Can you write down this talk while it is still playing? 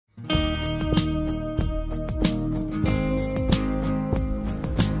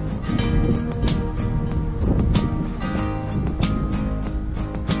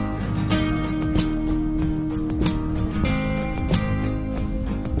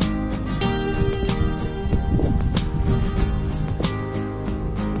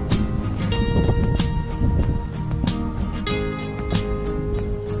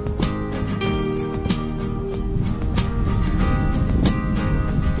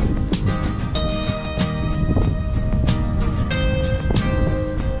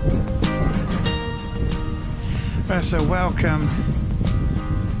universal welcome.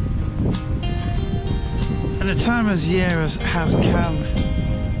 And the time of year has come.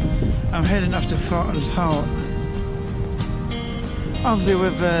 I'm heading off to Thorntons Holt. Obviously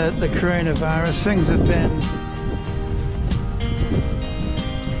with the coronavirus, things have been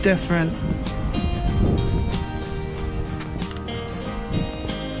different.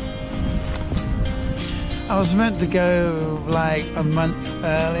 I was meant to go like a month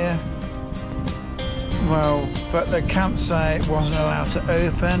earlier. Well, but the campsite wasn't allowed to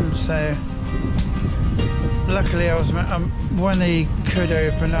open, so luckily when they could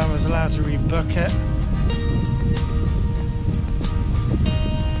open, I was allowed to rebook it.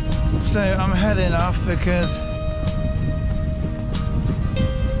 So I'm heading off because,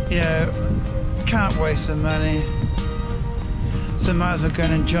 you know, can't waste the money, so might as well go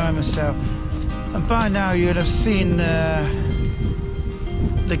and enjoy myself. And by now you'd have seen the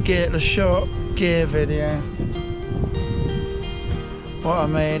short gear video, what I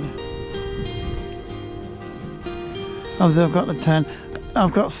made. Obviously I've got the tent.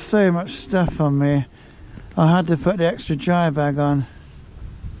 I've got so much stuff on me, I had to put the extra dry bag on.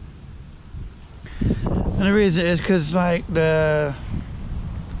 And the reason is because like the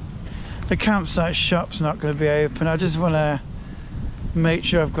campsite shop's not going to be open. I just want to make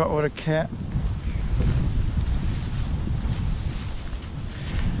sure I've got all the kit.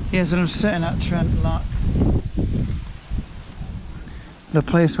 Yes, and I'm sitting at Trent Lock, the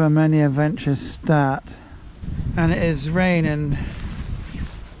place where many adventures start, and it is raining.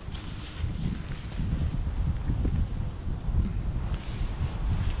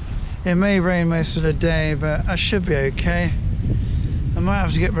 It may rain most of the day, but I should be okay. I might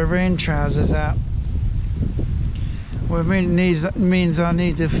have to get my rain trousers out. Well, it means I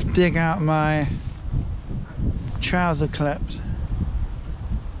need to dig out my trouser clips.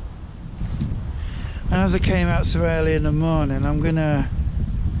 And as I came out so early in the morning, I'm gonna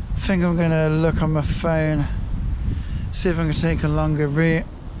look on my phone, see if I can take a longer route.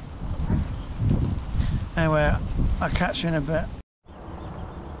 Anyway, I'll catch you in a bit.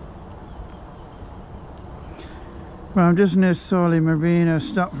 Well, I'm just near Sawley Marina,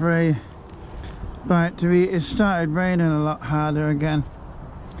 stopped for a bite to eat. It started raining a lot harder again.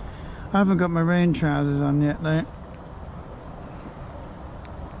 I haven't got my rain trousers on yet though,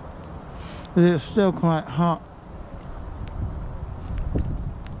 but it's still quite hot.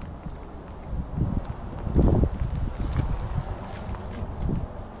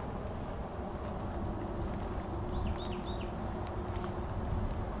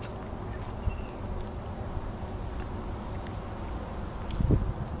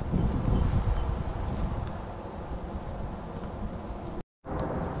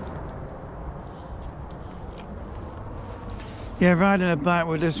 Yeah, riding a bike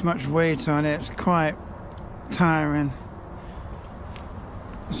with this much weight on it's quite tiring.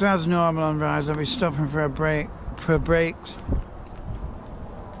 So as normal on rides, I'll be stopping for breaks.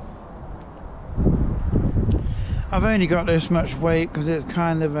 I've only got this much weight because it's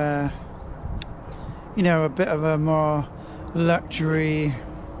kind of a, you know, a bit of a more luxury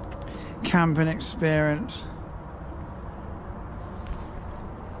camping experience.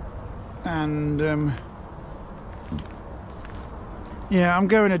 And yeah, I'm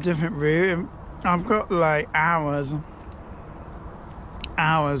going a different route. I've got like hours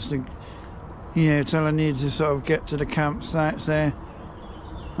to, you know, till I need to sort of get to the campsite, so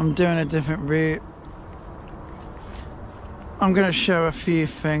I'm doing a different route. I'm going to show a few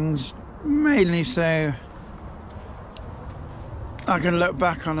things, mainly so I can look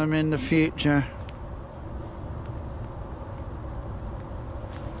back on them in the future.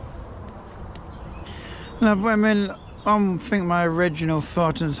 And I think my original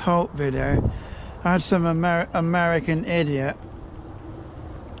Thorntons Holt video, I had some American idiot,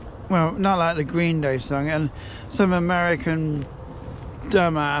 well, not like the Green Day song, and some American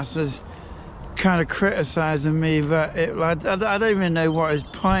dumbass was kind of criticising me, but I don't even know what his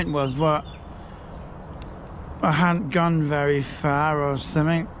point was, what I hadn't gone very far or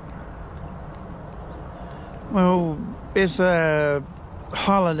something. Well, it's a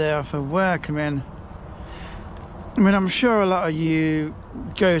holiday off of work. I mean, I'm sure a lot of you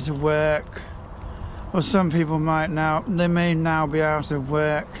go to work, or some people may now be out of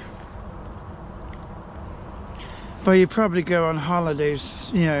work. But you probably go on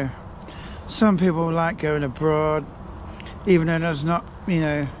holidays, you know. Some people like going abroad, even though there's not, you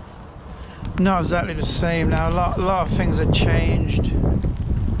know, not exactly the same now. A lot of things have changed.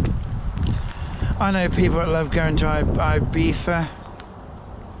 I know people that love going to Ibiza.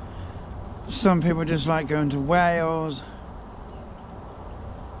 Some people just like going to Wales.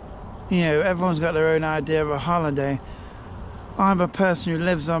 You know, everyone's got their own idea of a holiday. I'm a person who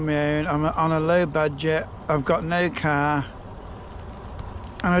lives on my own. I'm on a low budget. I've got no car,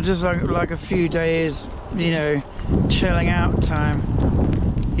 and I just like a few days, you know, chilling out time,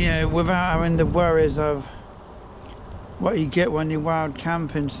 you know, without having the worries of what you get when you're wild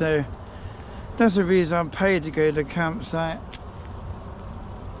camping. So that's the reason I'm paid to go to the campsite.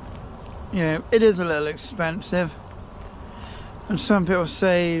 You know, it is a little expensive, and some people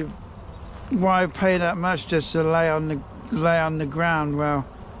say, why pay that much just to lay on the ground? Well,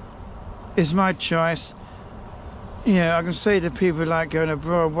 it's my choice. You know, I can say to people like going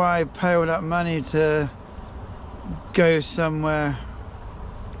abroad, why pay all that money to go somewhere?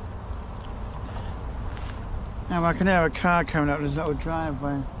 Now I can hear a car coming up this little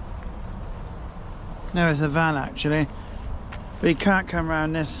driveway. No, it's a van actually, but you can't come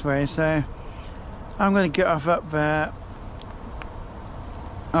around this way, so I'm going to get off up there.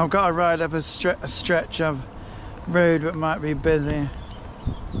 I've got to ride up a stretch of road that might be busy,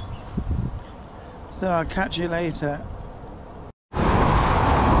 so I'll catch you later.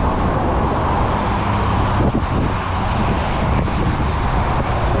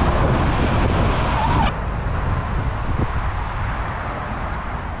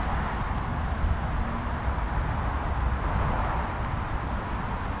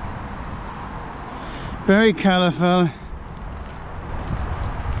 Very colourful.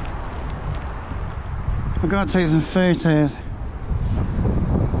 I've got to take some photos.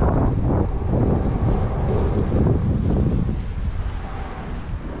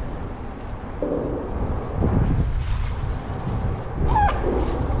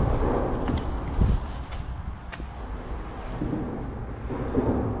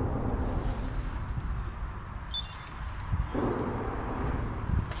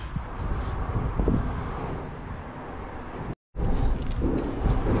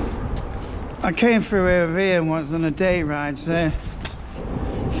 I came through over here once on a day ride, so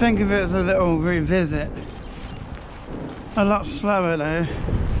think of it as a little revisit. A lot slower though,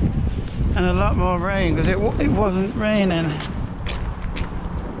 and a lot more rain, because it wasn't raining.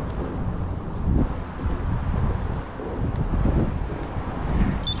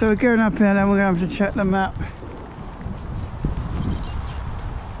 So we're going up here, and then we're going to have to check the map.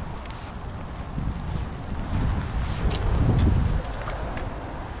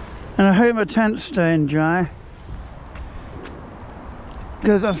 And I hope my tent's staying dry,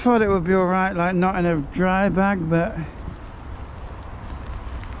 because I thought it would be alright, like not in a dry bag, but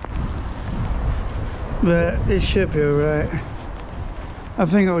it should be alright. I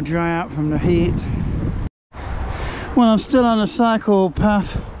think it will dry out from the heat. Well, I'm still on the cycle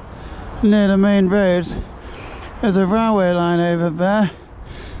path near the main roads. There's a railway line over there.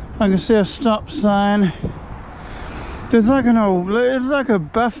 I can see a stop sign. There's like it's like a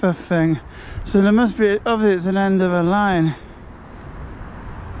buffer thing, so there must be, obviously it's an end of a line.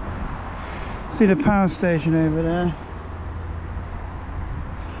 See the power station over there.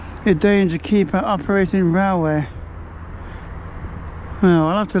 In danger, keep an operating railway. Well,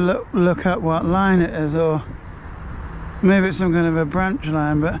 I'll have to look up what line it is, or maybe it's some kind of a branch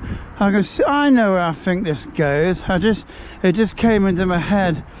line, but I know where I think this goes. It just came into my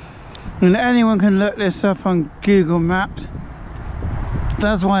head. And anyone can look this up on Google Maps.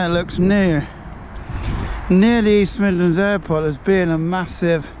 That's why it looks new. Near the East Midlands Airport there's been a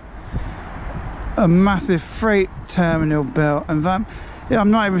massive freight terminal built. In fact, I'm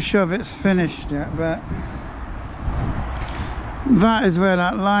not even sure if it's finished yet, but that is where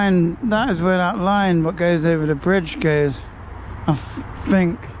that line what goes over the bridge goes, I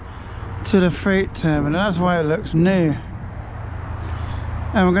think, to the freight terminal. That's why it looks new.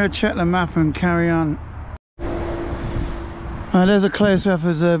 And we're going to check the map and carry on. There's a close-up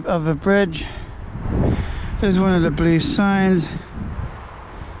of a bridge. There's one of the blue signs.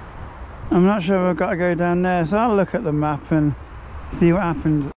 I'm not sure if I've got to go down there, so I'll look at the map and see what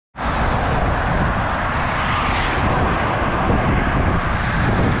happens.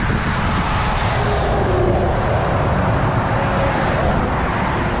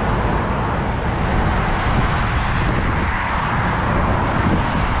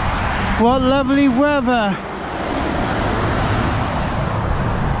 What lovely weather!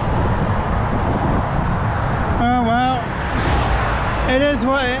 Oh well, it is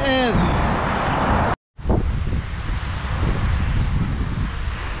what it is.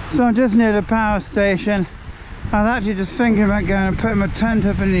 So I'm just near the power station. I was actually just thinking about going and putting my tent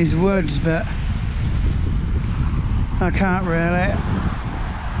up in these woods, but I can't really.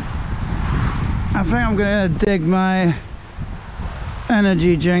 I think I'm going to dig my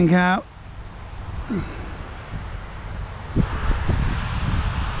energy drink out.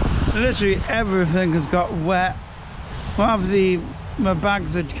 Literally everything has got wet. Well, obviously my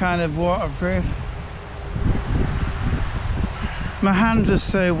bags are kind of waterproof. My hands are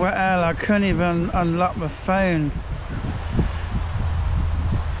so wet, I couldn't even unlock my phone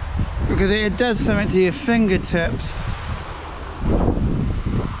because it does something to your fingertips.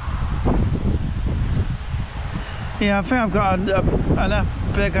 Yeah, I think I've got a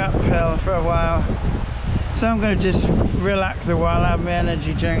big uphill for a while, so I'm going to just relax a while, have my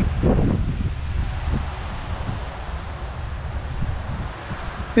energy drink.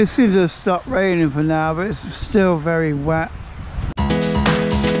 It seems to have stopped raining for now, but it's still very wet.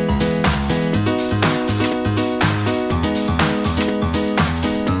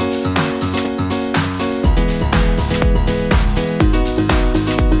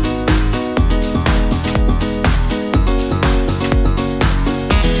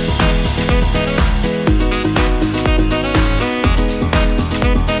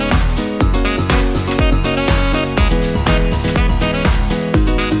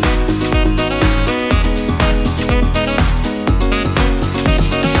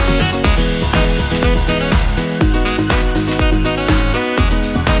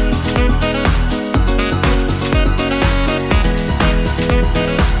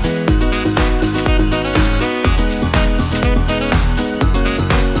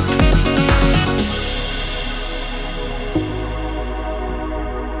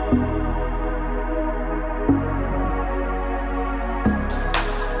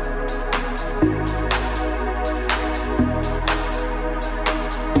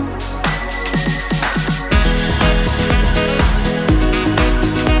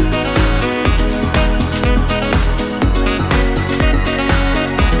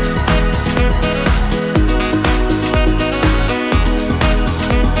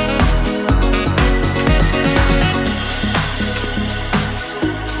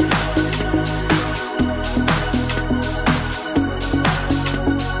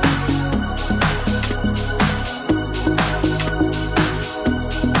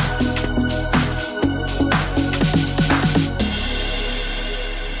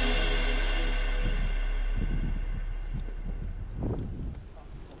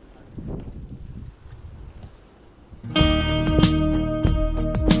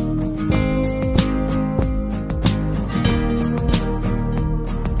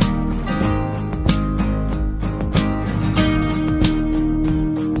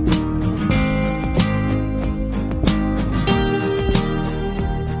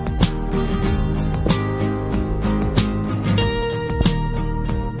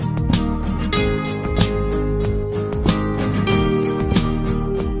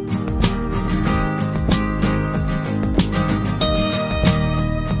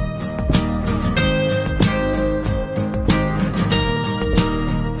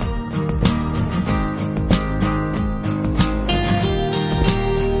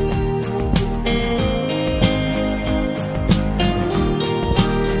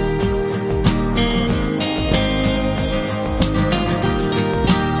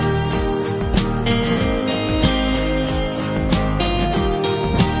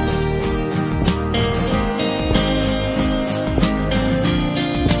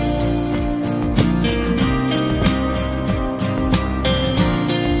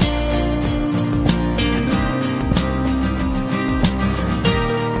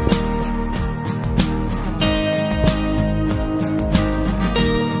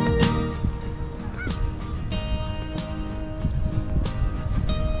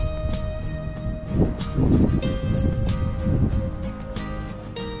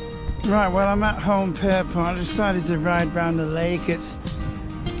 Right, well, I'm at home Pierpont. I decided to ride round the lake. It's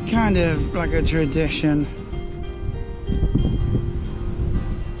kind of like a tradition.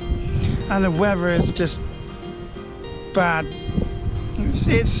 And the weather is just bad.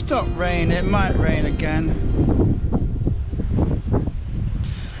 It's stopped raining. It might rain again.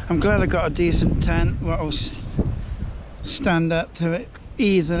 I'm glad I got a decent tent that will stand up to it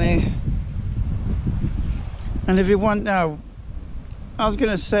easily. And if you want now, I was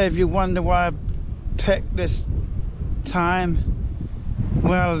going to say, if you wonder why I picked this time,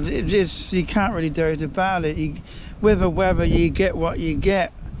 well, you can't really do it about it. With the weather, you get what you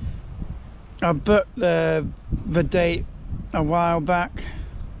get. I booked the date a while back,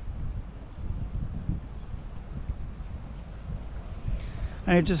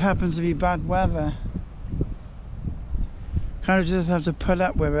 and it just happens to be bad weather. Kind of just have to put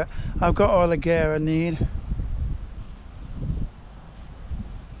up with it. I've got all the gear I need.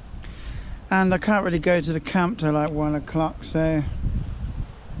 And I can't really go to the camp till like 1 o'clock, so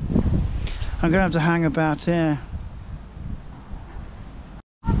I'm gonna have to hang about here.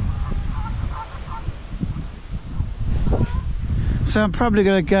 So I'm probably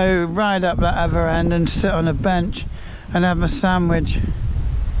going to go right up that other end and sit on a bench and have a sandwich.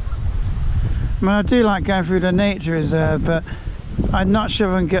 I mean, I do like going through the nature reserve, but I'm not sure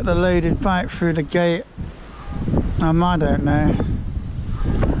if I can get the loaded bike through the gate. I don't know.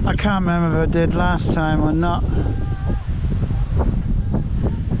 I can't remember if I did last time or not.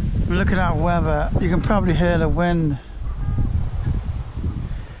 Look at that weather. You can probably hear the wind.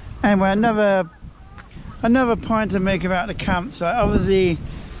 Anyway, another point to make about the campsite. Obviously,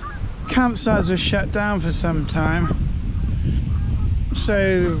 campsites are shut down for some time.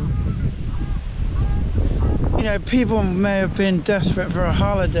 So, you know, people may have been desperate for a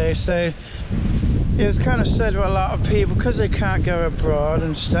holiday, so it was kind of said to a lot of people, because they can't go abroad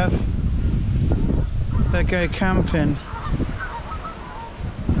and stuff, they go camping.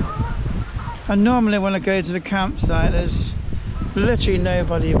 And normally when I go to the campsite, there's literally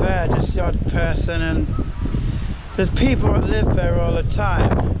nobody there, just the odd person, and there's people that live there all the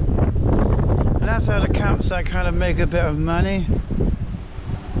time. And that's how the campsite kind of make a bit of money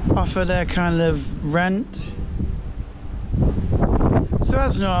off of their kind of rent. So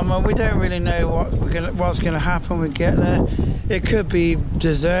that's normal. We don't really know what's going to happen when we get there. It could be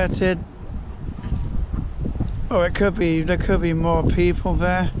deserted, or there could be more people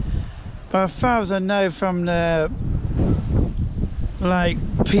there. But as far as I know from the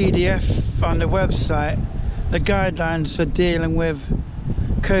PDF on the website, the guidelines for dealing with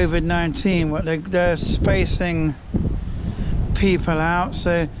COVID-19, what they're spacing people out,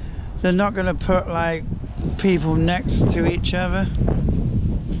 so they're not going to put like people next to each other.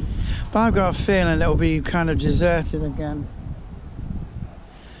 But I've got a feeling it'll be kind of deserted again.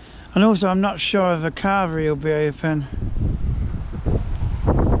 And also I'm not sure if the carvery will be open.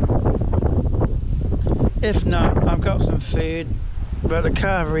 If not, I've got some food, but the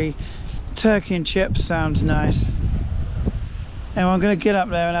carvery, turkey and chips sounds nice. And I'm going to get up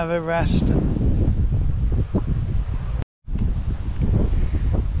there and have a rest.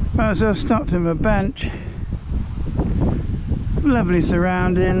 Well, so I stopped in my bench. Lovely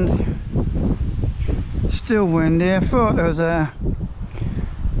surroundings. Still windy. I thought there was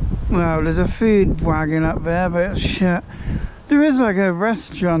there's a food wagon up there, but it's shut. There is like a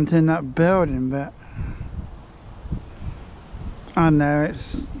restaurant in that building, but I know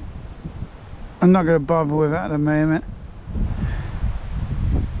I'm not going to bother with it at the moment.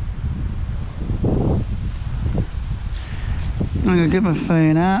 I'm going to get my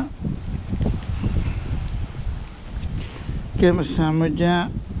phone out, get my sandwich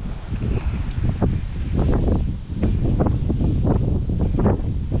out,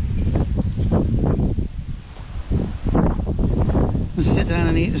 and sit down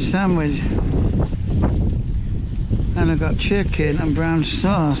and eat the sandwich. And I've got chicken and brown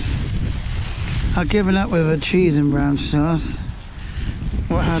sauce. I've given up with the cheese and brown sauce,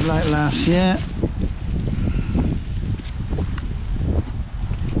 what I had like last year.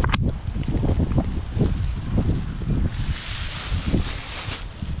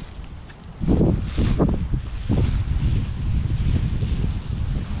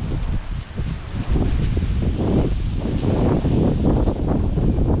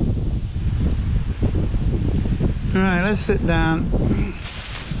 Right, let's sit down.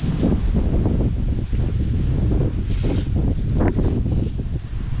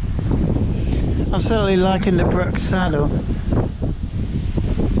 I'm certainly liking the Brook saddle.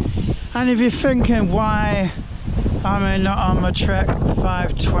 And if you're thinking why I'm not on my Trek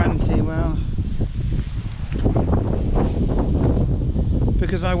 520, well,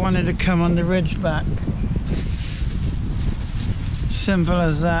 because I wanted to come on the Ridgeback. Simple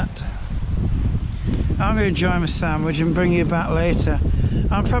as that. I'm going to enjoy my sandwich and bring you back later.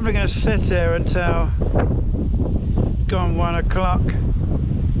 I'm probably going to sit here until gone 1 o'clock,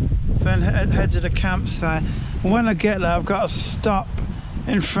 then head to the campsite. When I get there, I've got to stop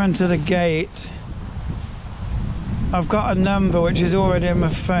in front of the gate. I've got a number which is already in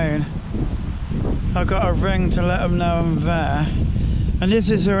my phone. I've got a ring to let them know I'm there. And this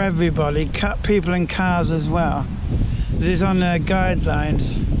is for everybody, people in cars as well. This is on their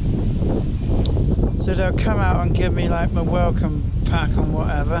guidelines. So they'll come out and give me like my welcome pack and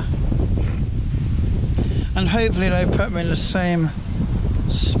whatever. And hopefully they put me in the same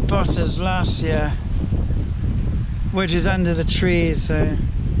spot as last year, which is under the trees, so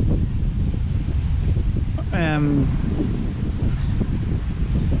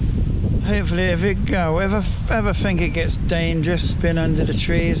hopefully if I ever think it gets dangerous being under the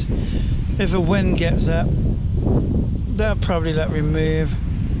trees, if the wind gets up, they'll probably let me move.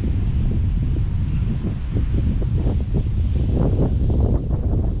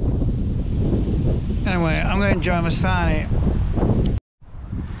 Anyway, I'm going to enjoy my sani.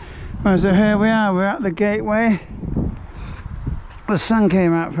 Right, so here we are, we're at the gateway. The sun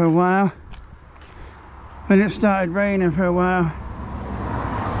came out for a while, then it started raining for a while.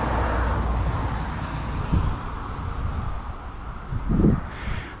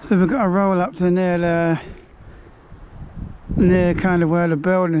 So we've got to roll up to near kind of where the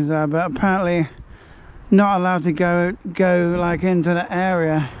buildings are, but apparently not allowed to go like into the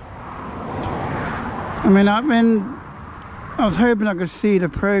area. I mean, I was hoping I could see the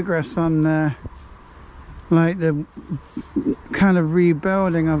progress on like the kind of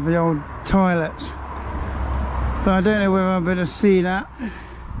rebuilding of the old toilets, but I don't know whether I'll be able to see that.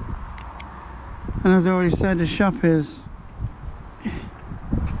 And as I already said, the shop is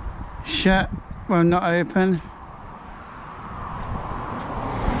shut, well, not open.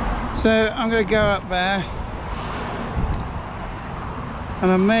 So I'm going to go up there,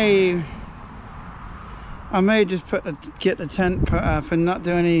 and I may just get the tent put up and not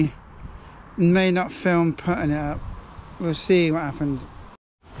do any, may not film putting it up. We'll see what happens.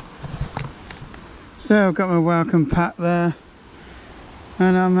 So I've got my welcome pack there,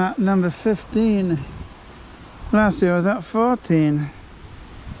 and I'm at number 15. Last year I was at 14.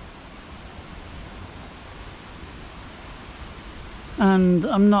 And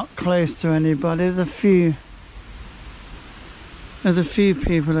I'm not close to anybody. There's a few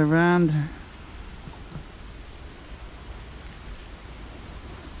people around.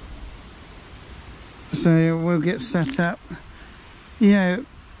 So we'll get set up. You know,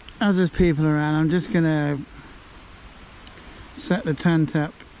 as there's people around, I'm just gonna set the tent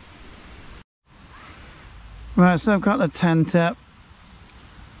up. Right, so I've got the tent up.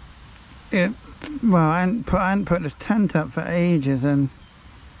 Well, I hadn't put this tent up for ages, and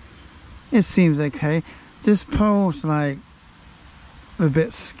it seems okay. This pole's like a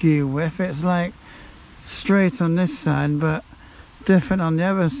bit skew with. It's like straight on this side, but different on the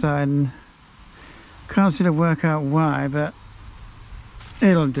other side, and can't seem to work out why, but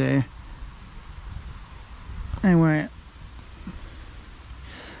it'll do. Anyway,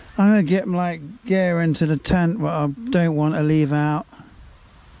 I'm gonna get like gear into the tent what I don't want to leave out,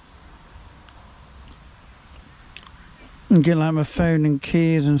 and get like my phone and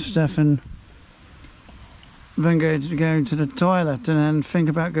keys and stuff, and then go to the toilet, and then think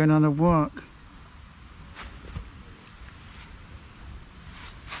about going on a walk.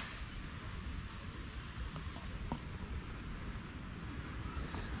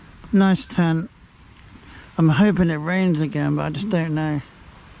 Nice tent. I'm hoping it rains again, but I just don't know.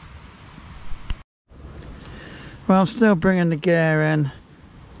 Well, I'm still bringing the gear in,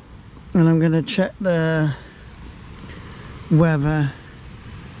 and I'm going to check the weather.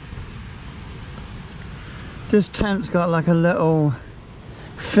 This tent's got like a little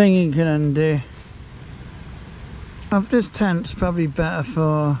thing you can undo. This tent's probably better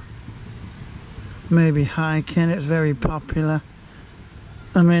for maybe hiking. It's very popular.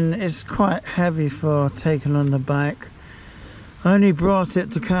 I mean, it's quite heavy for taking on the bike. I only brought it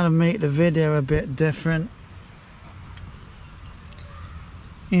to kind of make the video a bit different.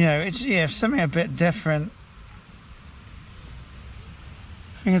 You know, it's something a bit different.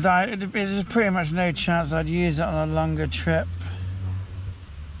 Because there's pretty much no chance I'd use it on a longer trip.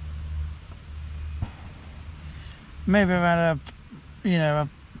 Maybe if I had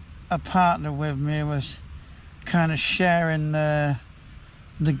a partner with me, was kind of sharing the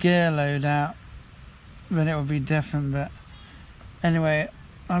gear load out, then it would be different. But anyway,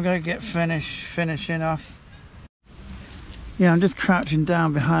 I'm gonna get finishing off. Yeah, I'm just crouching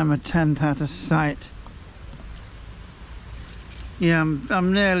down behind my tent out of sight. Yeah,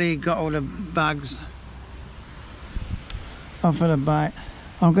 I'm nearly got all the bags off of the bike.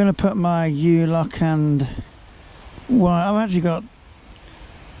 I'm gonna put my U-lock and, well, I've actually got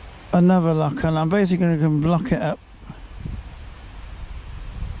another lock on. I'm basically gonna block it up.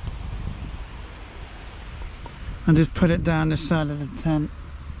 And just put it down the side of the tent.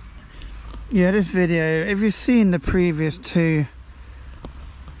 Yeah, this video, if you've seen the previous two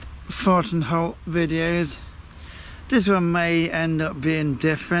Thornton Holt videos, this one may end up being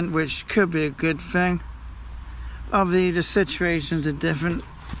different, which could be a good thing. Obviously the situations are different.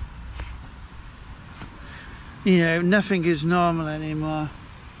 You know, nothing is normal anymore.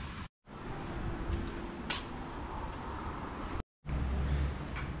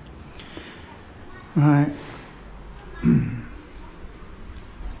 Right.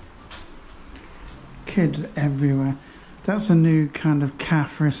 Kids everywhere. That's a new kind of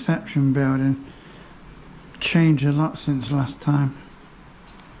cafe reception building. Changed a lot since last time.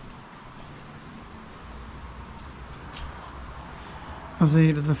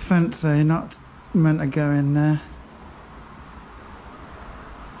 Obviously there's a fence there, you're not meant to go in there.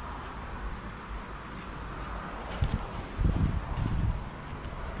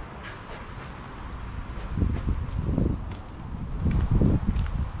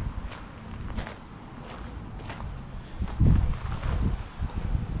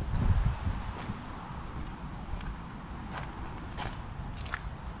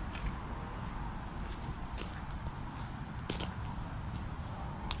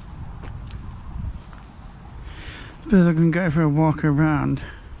 suppose I can go for a walk around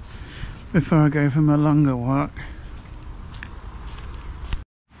before I go for my longer walk.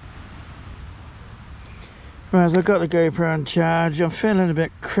 Right, I've got the GoPro on charge. I'm feeling a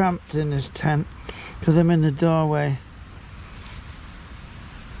bit cramped in this tent because I'm in the doorway.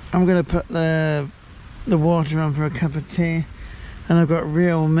 I'm going to put the water on for a cup of tea, and I've got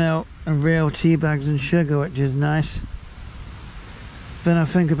real milk and real tea bags and sugar, which is nice. Then I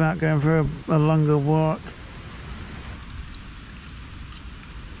think about going for a longer walk.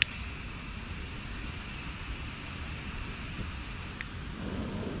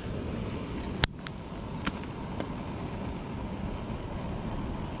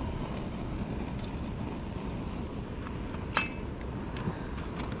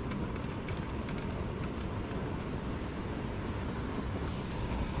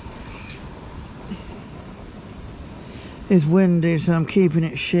 It's windy, so I'm keeping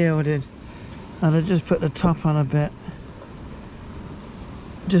it shielded, and I just put the top on a bit,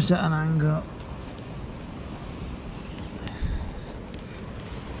 just at an angle.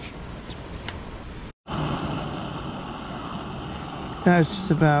 Now it's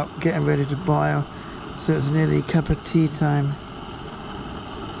just about getting ready to boil, so it's nearly a cup of tea time.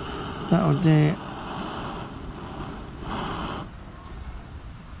 That'll do it.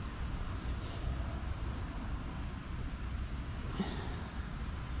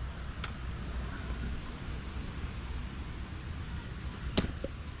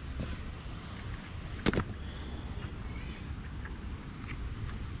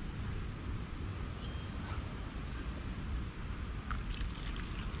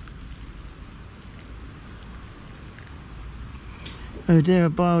 Oh dear, I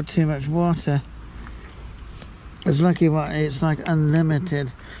boiled too much water. It's lucky what it's like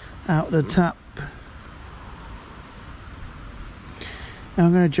unlimited out the tap. Now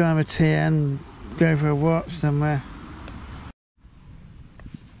I'm going to dry my tea and go for a walk somewhere.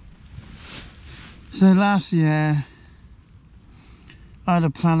 So last year I had a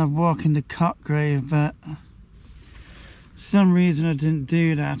plan of walking to Cotgrave, but for some reason I didn't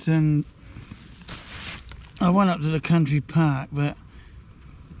do that, and I went up to the country park, but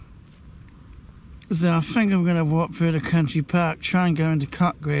so I think I'm going to walk through the country park, try and go into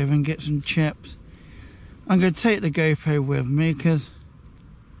Cotgrave and get some chips. I'm going to take the GoPro with me, because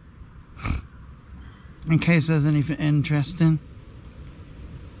in case there's anything interesting.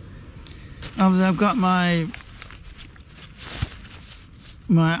 Obviously I've got my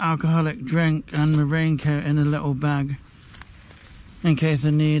alcoholic drink and my raincoat in a little bag in case I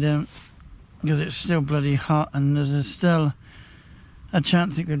need them, because it's still bloody hot and there's still a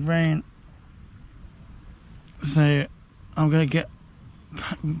chance it could rain. So I'm going to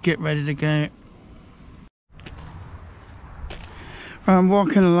get ready to go. I'm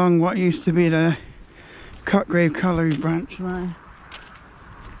walking along what used to be the Cotgrave Colliery branch line.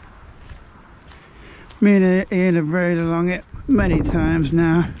 Me and Ian have rode along it many times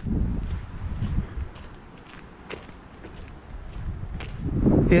now.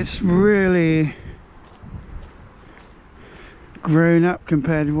 It's really grown up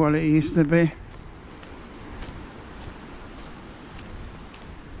compared to what it used to be.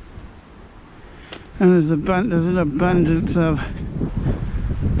 And there's an abundance of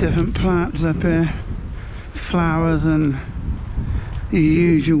different plants up here, flowers and the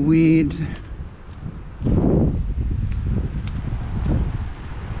usual weeds.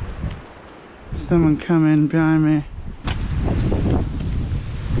 Someone coming behind me.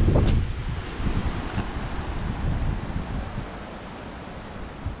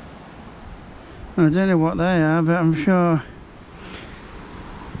 I don't know what they are, but I'm sure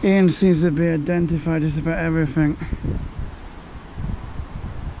Ian seems to be identified just about everything.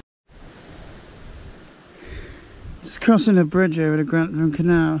 Just crossing a bridge over the Grantham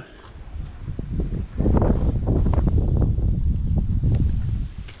Canal.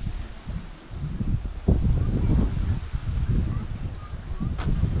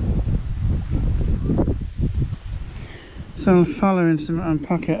 So I'm following some on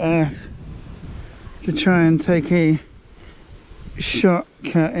Pocket Earth to try and take a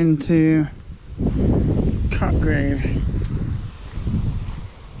shortcut into Cotgrave.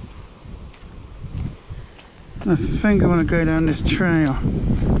 I think I want to go down this trail.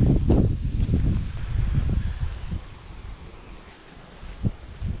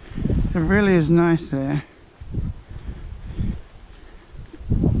 It really is nice here.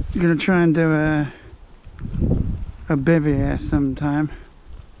 I'm going to try and do a bivvy here sometime.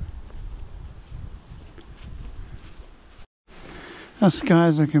 That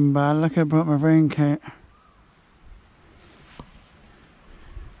sky's looking bad. Look, I brought my raincoat.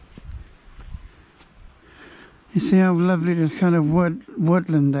 You see how lovely this kind of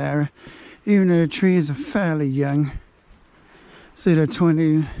woodland there, even though the trees are fairly young. See, they're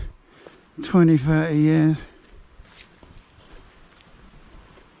 20, 30 years.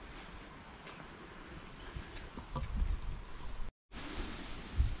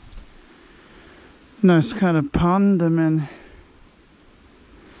 Nice kind of pond. I mean,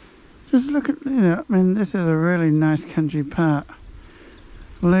 just look at, you know, I mean, this is a really nice country park.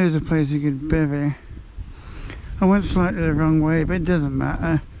 Loads of places you could bivvy. I went slightly the wrong way, but it doesn't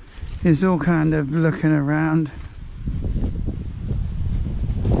matter. It's all kind of looking around.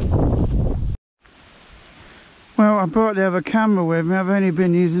 Well, I brought the other camera with me. I've only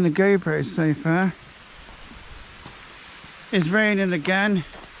been using the GoPro so far. It's raining again.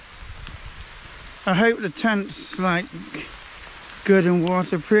 I hope the tent's like good and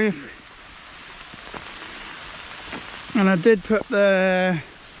waterproof. And I did put the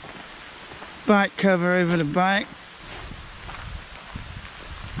bike cover over the bike.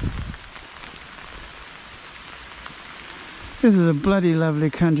 This is a bloody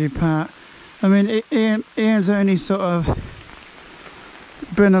lovely country park. I mean, Ian's only sort of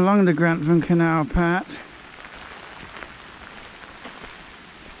been along the Grantham Canal part,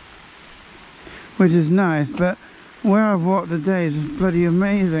 which is nice, but where I've walked today is just bloody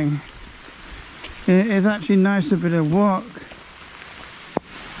amazing. It's actually nice to bit of walk.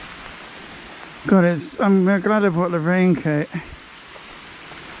 God, I'm glad I bought the raincoat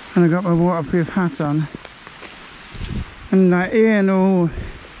and I got my waterproof hat on. And like Ian,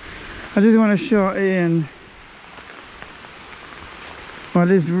 I just want to show Ian. Well,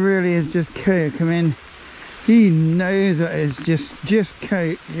 this really is just Coke. I mean, he knows that it's just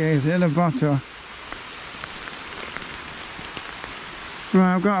Coke. Yes, in a bottle.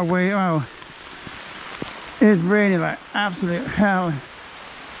 Right, I've got to wait. Oh, it's raining like absolute hell.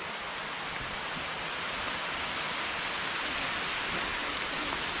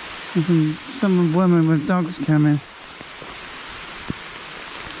 There's some woman with dogs coming.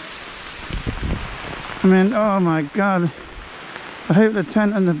 I mean, oh my God. I hope the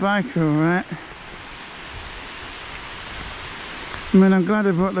tent and the bike are alright. I mean, I'm glad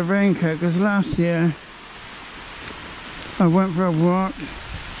I brought the raincoat because last year I went for a walk.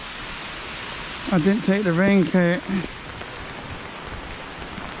 I didn't take the raincoat.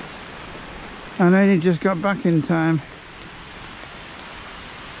 I only just got back in time.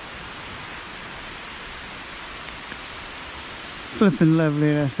 Flipping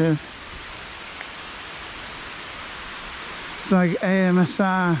lovely this is. It's like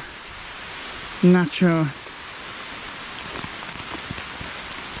AMSR natural.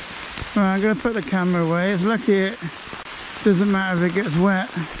 Right, I'm going to put the camera away. It's lucky it doesn't matter if it gets wet.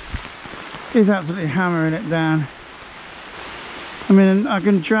 He's absolutely hammering it down. I mean, I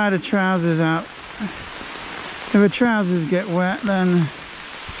can dry the trousers out. If the trousers get wet, then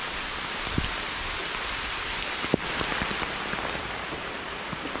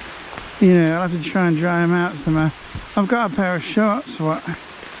you know, I'll have to try and dry them out somehow. I've got a pair of shorts, what?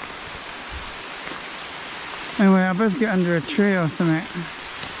 Anyway, I best get under a tree or something.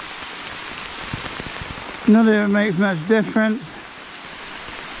 Not that it makes much difference.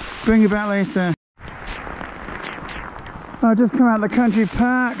 Bring you back later. I just come out of the country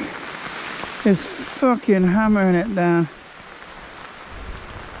park. It's fucking hammering it down.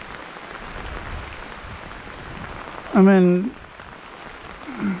 I mean,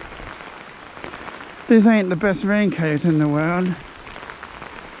 this ain't the best raincoat in the world.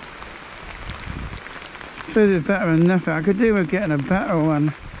 This is better than nothing. I could do with getting a better one.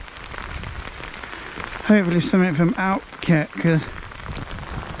 Hopefully something from Outkit, because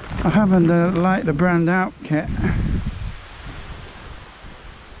I happen to like the brand Outkit.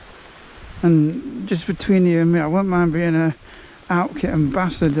 And just between you and me, I wouldn't mind being a Outkit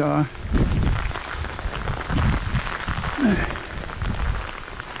ambassador.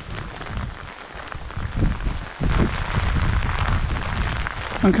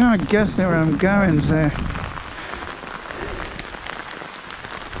 I'm kind of guessing where I'm going, so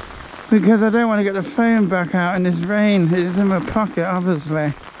because I don't want to get the phone back out in this rain. It's in my pocket,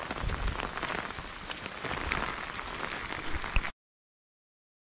 obviously.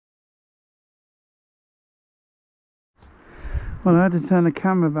 Well, I had to turn the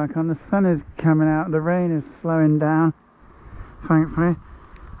camera back on. The sun is coming out, the rain is slowing down, thankfully.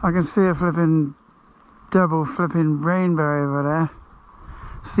 I can see a flipping double flipping rainbow over there.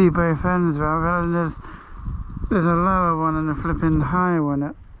 See both ends, well, and there's a lower one and a flipping higher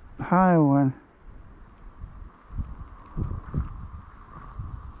one.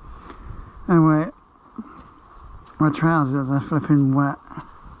 Anyway, my trousers are flipping wet.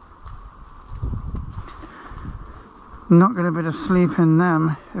 I'm not going to be able to sleep in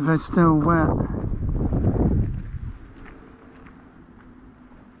them if they're still wet.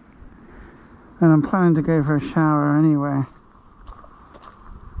 And I'm planning to go for a shower anyway.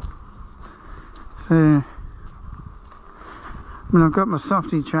 So, I mean, I've got my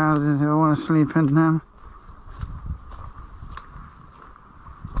softy trousers if I want to sleep in them.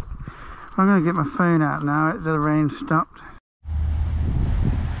 I'm going to get my phone out now, the rain stopped.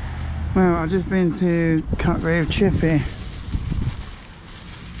 Well, I've just been to Cutgrave Chippy.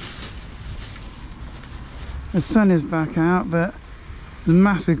 The sun is back out, but there's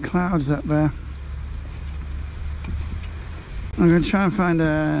massive clouds up there. I'm going to try and find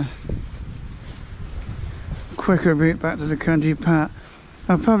a quicker route back to the country park.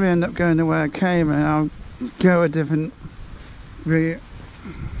 I'll probably end up going the way I came and I'll go a different route.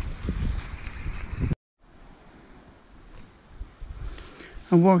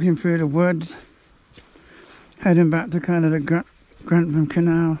 I'm walking through the woods, heading back to kind of the Grantham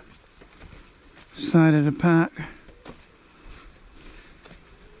Canal side of the park.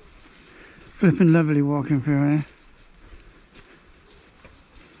 Flipping lovely walking through here.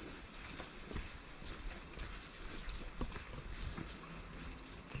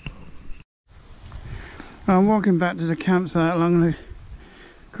 I'm walking back to the campsite along the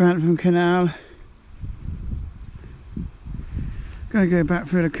Grantham Canal. Gonna go back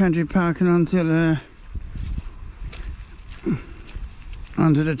through the country park and onto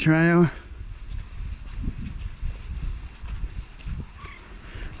the trail.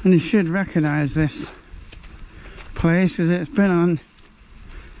 And you should recognise this place because it's been on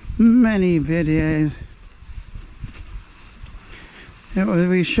many videos.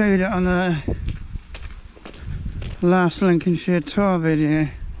 We showed it on the last Lincolnshire tour video.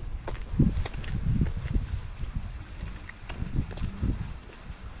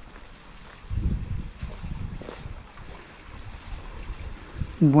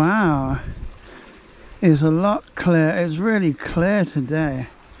 Wow, it's a lot clear. It's really clear today.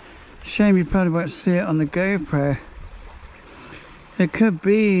 Shame you probably won't see it on the GoPro. It could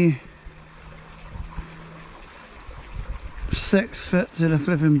be 6 foot to the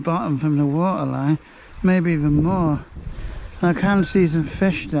flipping bottom from the waterline, maybe even more. I can see some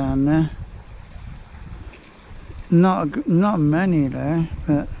fish down there. Not many though,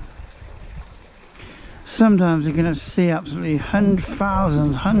 but sometimes you're going to see absolutely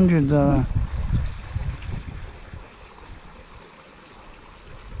thousands, hundreds of them.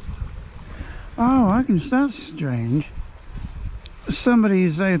 Oh, that's strange.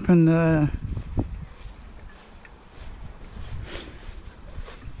 Somebody's opened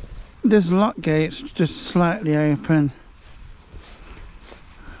this lock gate's just slightly open.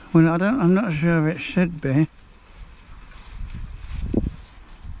 Well, I'm not sure if it should be.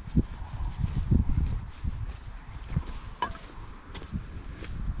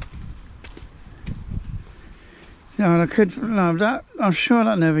 No, I'm sure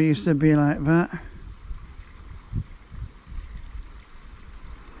that never used to be like that.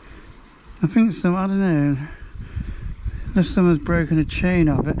 I think I don't know, unless someone's broken a chain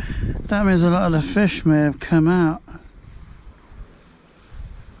of it. That means a lot of the fish may have come out.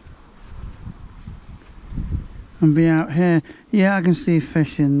 And be out here. Yeah, I can see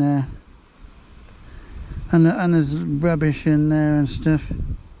fish in there. And there's rubbish in there and stuff.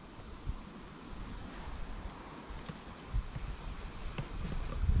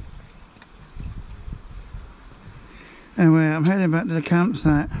 Anyway, I'm heading back to the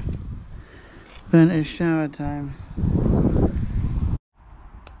campsite. Then it's shower time.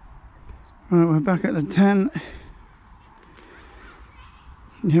 Right, we're back at the tent.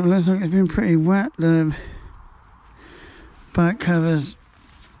 Yeah, it looks like it's been pretty wet. The back cover's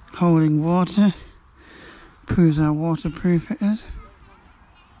holding water. Proves how waterproof it is.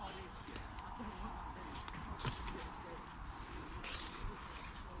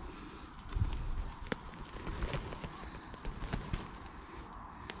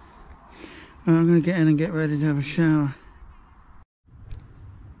 Well, I'm going to get in and get ready to have a shower.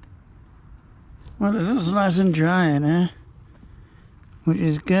 Well, it looks nice and dry in here, which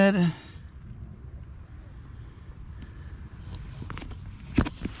is good.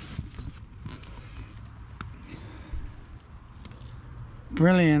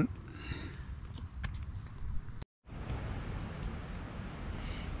 Brilliant.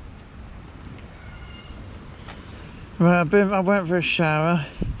 Right, I went for a shower.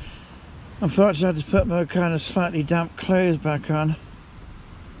 Unfortunately, I had to put my kind of slightly damp clothes back on.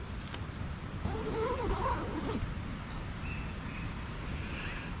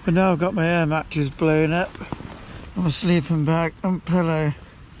 But now I've got my air mattress blown up. And my sleeping bag and pillow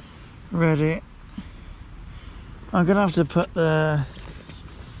ready. I'm gonna have to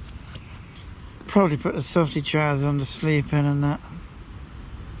probably put the softy trousers on to sleep in and that.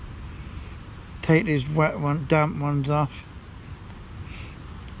 Take these damp ones off.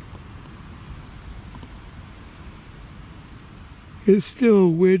 It's still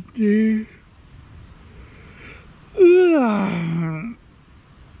windy.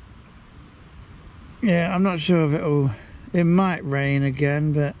 Yeah, I'm not sure if it might rain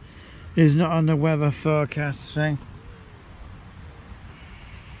again, but it's not on the weather forecast thing.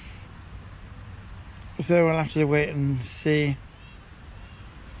 So we'll have to wait and see.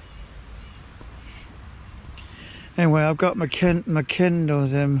 Anyway, I've got my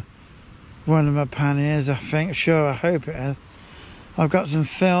Kindles in one of my panniers, I think. Sure, I hope it is. I've got some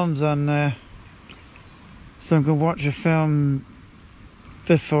films on there, so I can watch a film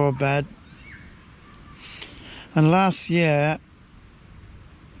before bed. And last year,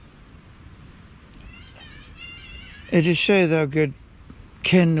 it just shows how good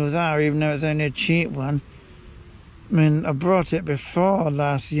Kindles are, even though it's only a cheap one. I mean, I brought it before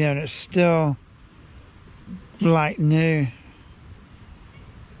last year and it's still like new.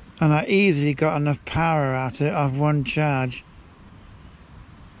 And I easily got enough power out of it off one charge.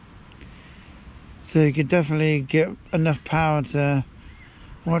 So you could definitely get enough power to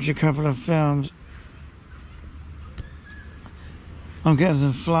watch a couple of films. I'm getting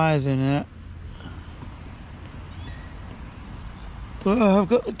some flies in it. But I've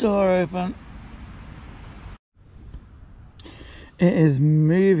got the door open. It is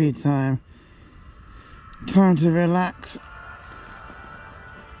movie time. Time to relax.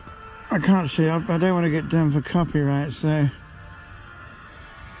 I can't show you, I don't want to get done for copyright, so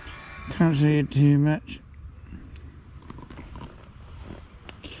can't show you too much.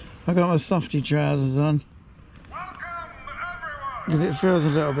 I got my softy trousers on because it feels a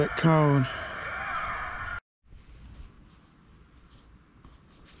little bit cold.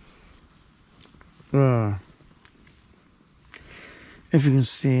 Oh. If you can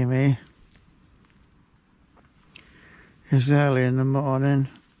see me, it's early in the morning.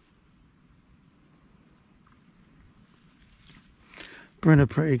 Been a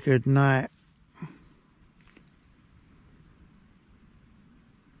pretty good night.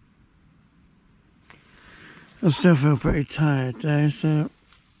 I still feel pretty tired though, so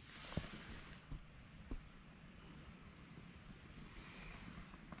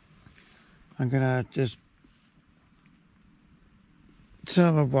I'm gonna just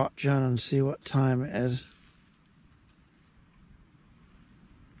turn my watch on and see what time it is.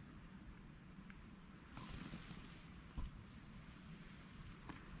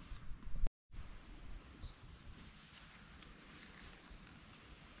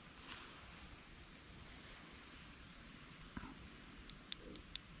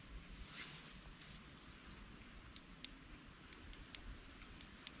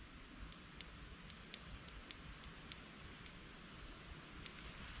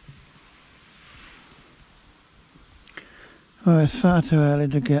 Oh, it's far too early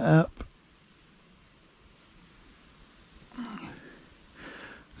to get up.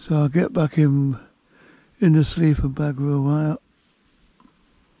 So I'll get back in the sleeper bag for a while.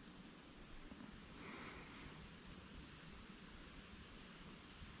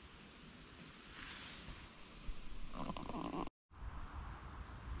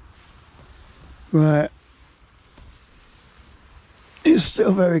 Right. It's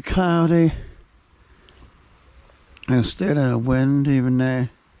still very cloudy. There's still a wind, even though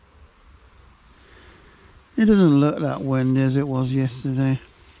it doesn't look that windy as it was yesterday.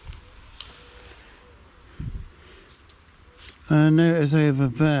 I notice over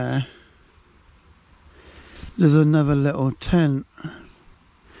there there's another little tent,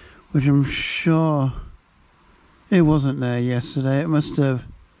 which I'm sure it wasn't there yesterday. It must have,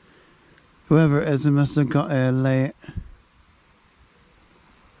 whoever it is, it must have got here late.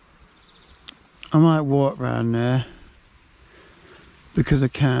 I might walk round there because I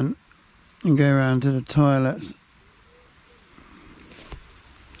can and go around to the toilets.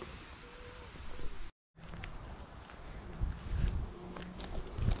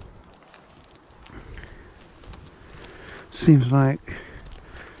 Seems like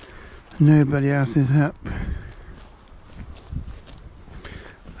nobody else is up.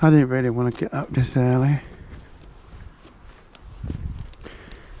 I didn't really want to get up this early.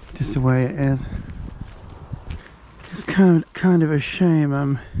 Just the way it is. It's kind of a shame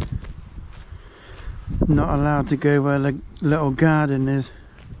I'm not allowed to go where the little garden is.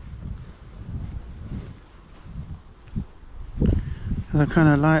 Because I kind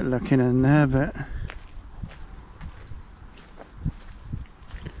of like looking in there, but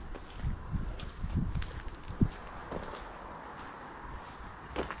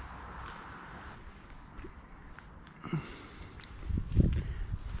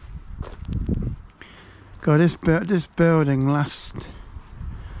God, this building last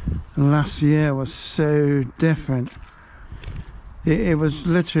year was so different. It was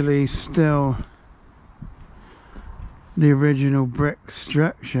literally still the original brick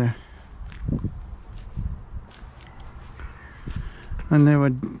structure, and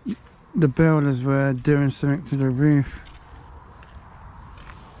the builders were doing something to the roof.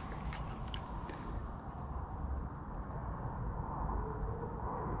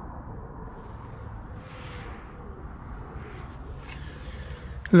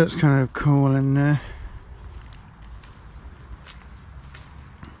 It looks kind of cool in there.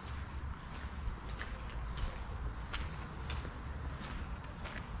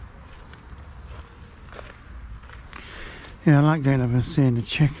 Yeah, I like going up and seeing the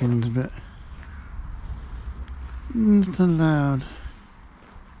chickens, but not allowed.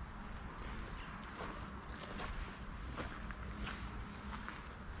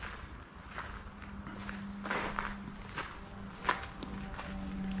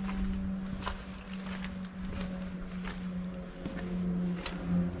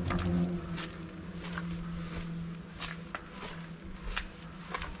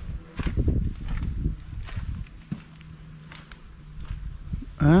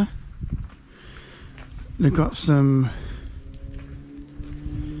 Huh? They've got some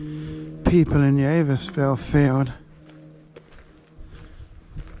people in the overspill field.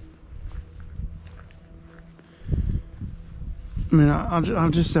 I mean, I'll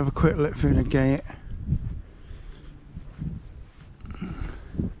just have a quick look through the gate.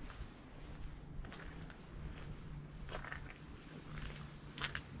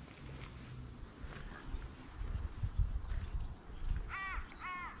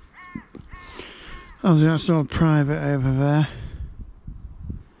 Obviously that's all private over there.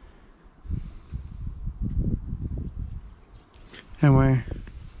 Anyway,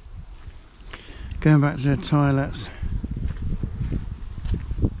 going back to the toilets.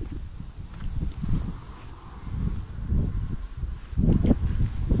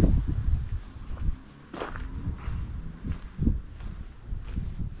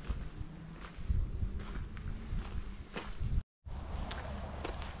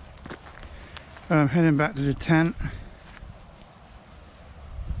 I'm heading back to the tent.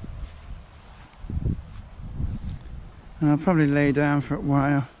 And I'll probably lay down for a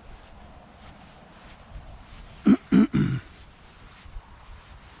while. Then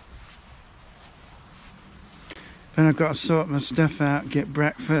I've got to sort my stuff out, get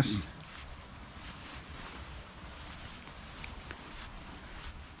breakfast.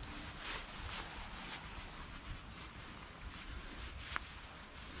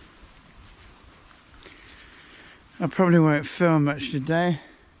 I probably won't film much today.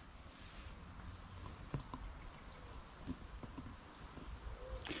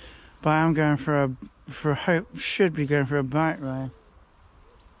 But I'm going should be going for a bike ride.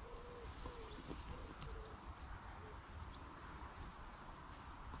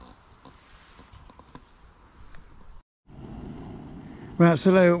 Right,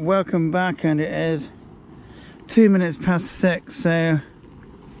 so hello, welcome back, and it is 2 minutes past 6, so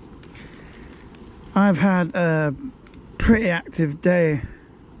I've had a pretty active day.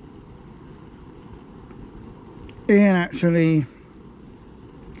 Ian actually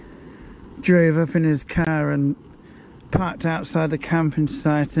drove up in his car and parked outside the camping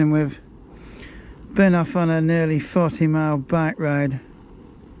site, and we've been off on a nearly 40-mile bike ride.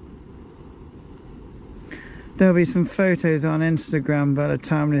 There'll be some photos on Instagram by the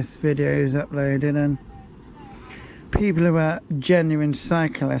time this video is uploaded, and people who are genuine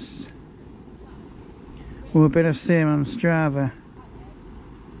cyclists will be able to see him on Strava.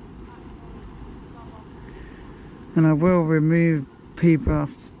 And I will remove people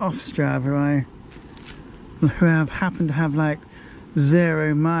off Strava who have happened to have like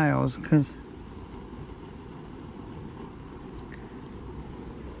 0 miles, because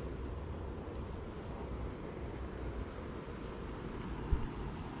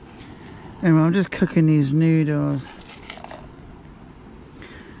anyway, I'm just cooking these noodles.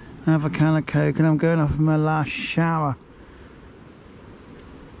 I have a can of Coke, and I'm going off my last shower.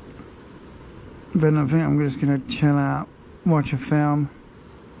 But I think I'm just going to chill out, watch a film,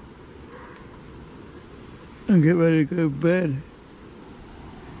 and get ready to go to bed.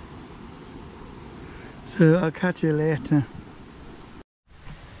 So I'll catch you later.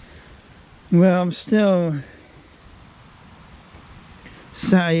 Well, I'm still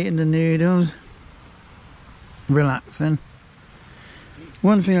sat eating the noodles, relaxing.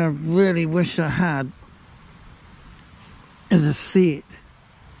 One thing I really wish I had is a seat.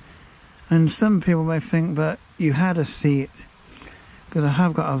 And some people may think that you had a seat, because I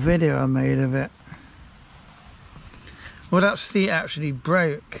have got a video I made of it. Well, that seat actually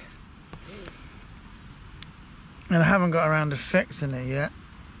broke, and I haven't got around to fixing it yet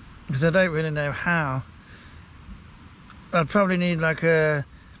because I don't really know how. I'd probably need like a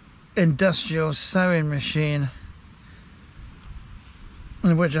industrial sewing machine,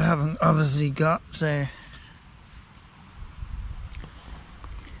 which I haven't obviously got. So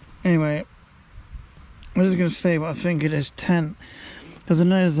anyway, I'm just going to say what I think of this tent, because I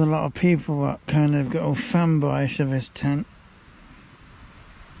know there's a lot of people that kind of got all fanboyish of this tent.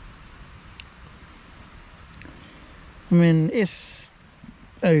 I mean, it's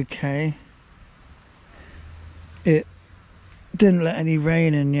okay. It didn't let any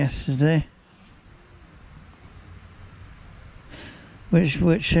rain in yesterday, which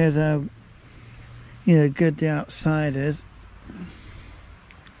shows how, you know, good the outside is.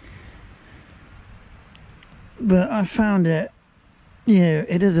 But I found it, you know,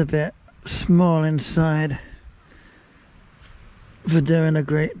 it is a bit small inside for doing a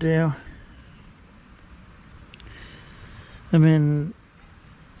great deal. I mean,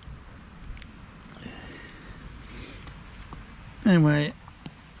 anyway,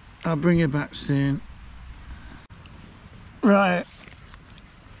 I'll bring you back soon. Right.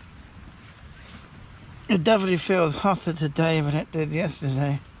 It definitely feels hotter today than it did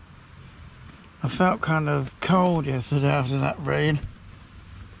yesterday. I felt kind of cold yesterday after that rain.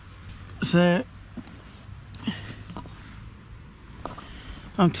 So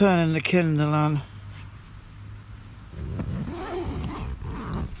I'm turning the Kindle on.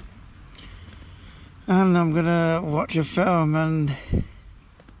 And I'm gonna watch a film, and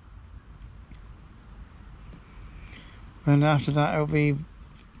after that it'll be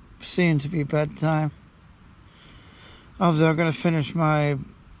soon to be bedtime. Obviously I'm gonna finish my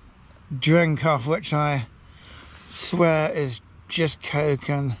drink off, which I swear is just Coke,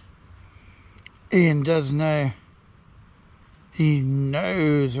 and Ian does know. He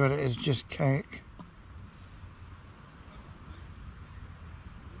knows what it is, just Coke.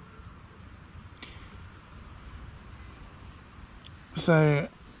 So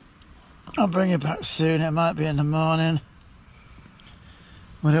I'll bring you back soon. It might be in the morning,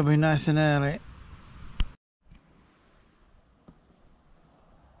 but it'll be nice and early.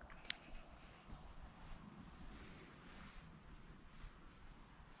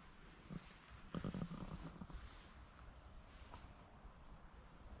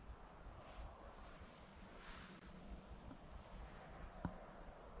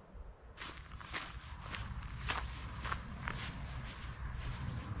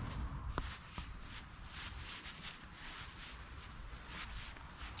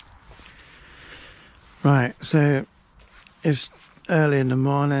 Right, so it's early in the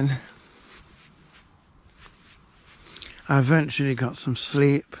morning. I eventually got some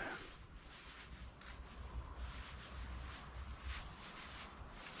sleep.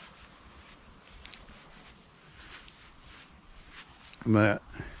 But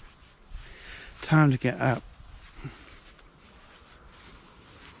time to get up.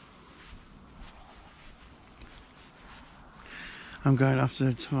 I'm going off to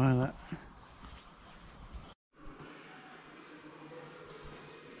the toilet.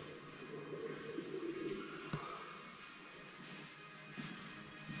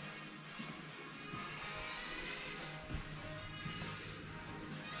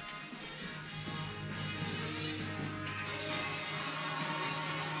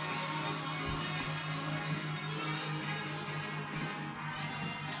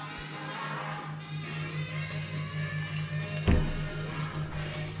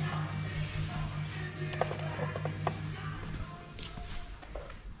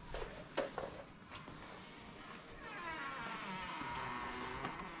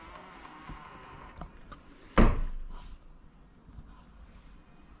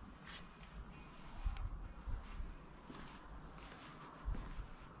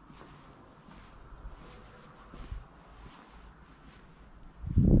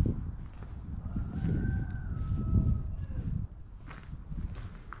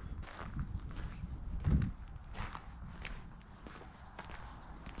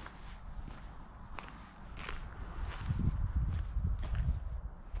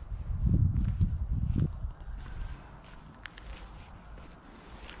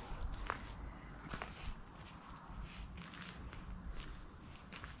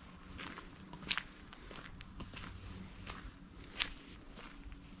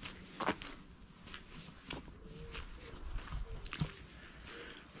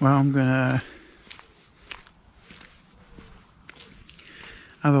 Well, I'm gonna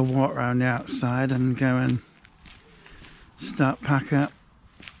have a walk around the outside and go and start pack up.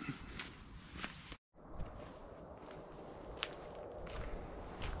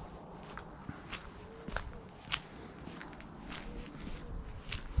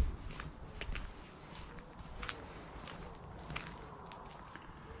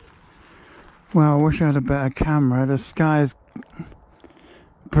 Well, I wish I had a better camera. The sky's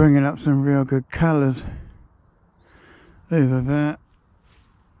bringing up some real good colours over there.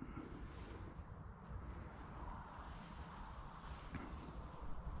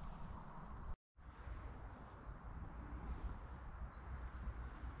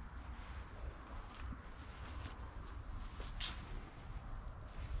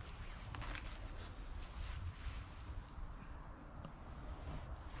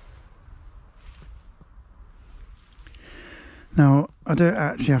 Now, I don't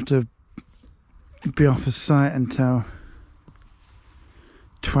actually have to be off the site until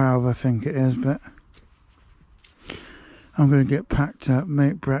 12, I think it is, but I'm going to get packed up,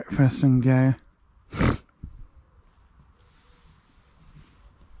 make breakfast and go.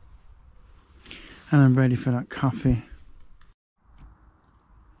 And I'm ready for that coffee.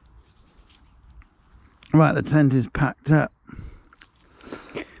 Right, the tent is packed up.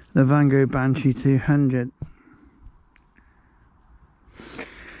 The Van Gogh Banshee 200.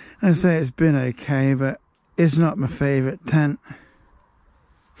 I say it's been okay, but it's not my favourite tent.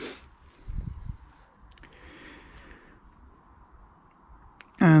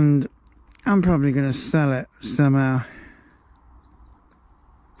 And I'm probably going to sell it somehow.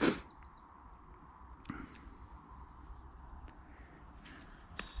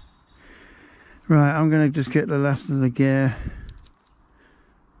 Right, I'm going to just get the rest of the gear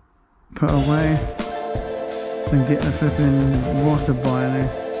put away and get the flipping water boiling.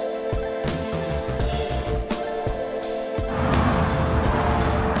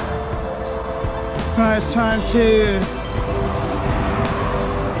 Right, it's time to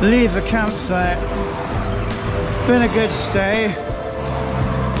leave the campsite. Been a good stay.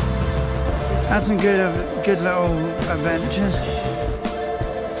 Had some good little adventures.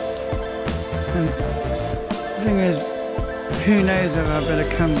 And the thing is, who knows if I better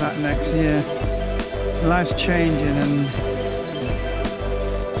come back next year. Life's changing and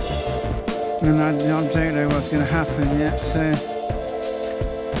I don't know what's going to happen yet, so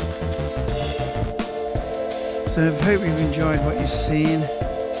I hope you've enjoyed what you've seen.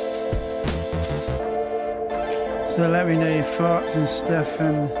 So let me know your thoughts and stuff,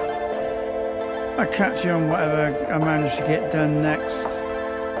 and I'll catch you on whatever I manage to get done next.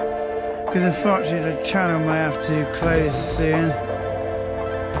 Because unfortunately the channel may have to close soon.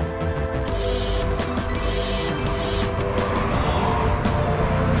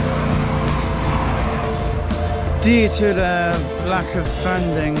 Due to the lack of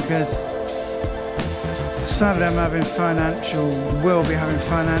funding, because sadly will be having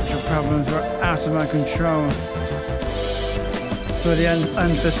financial problems out of my control for the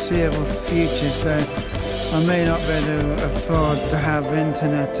unforeseeable future, so I may not be able to afford to have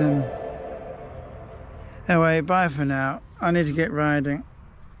internet. And anyway, bye for now. I need to get riding.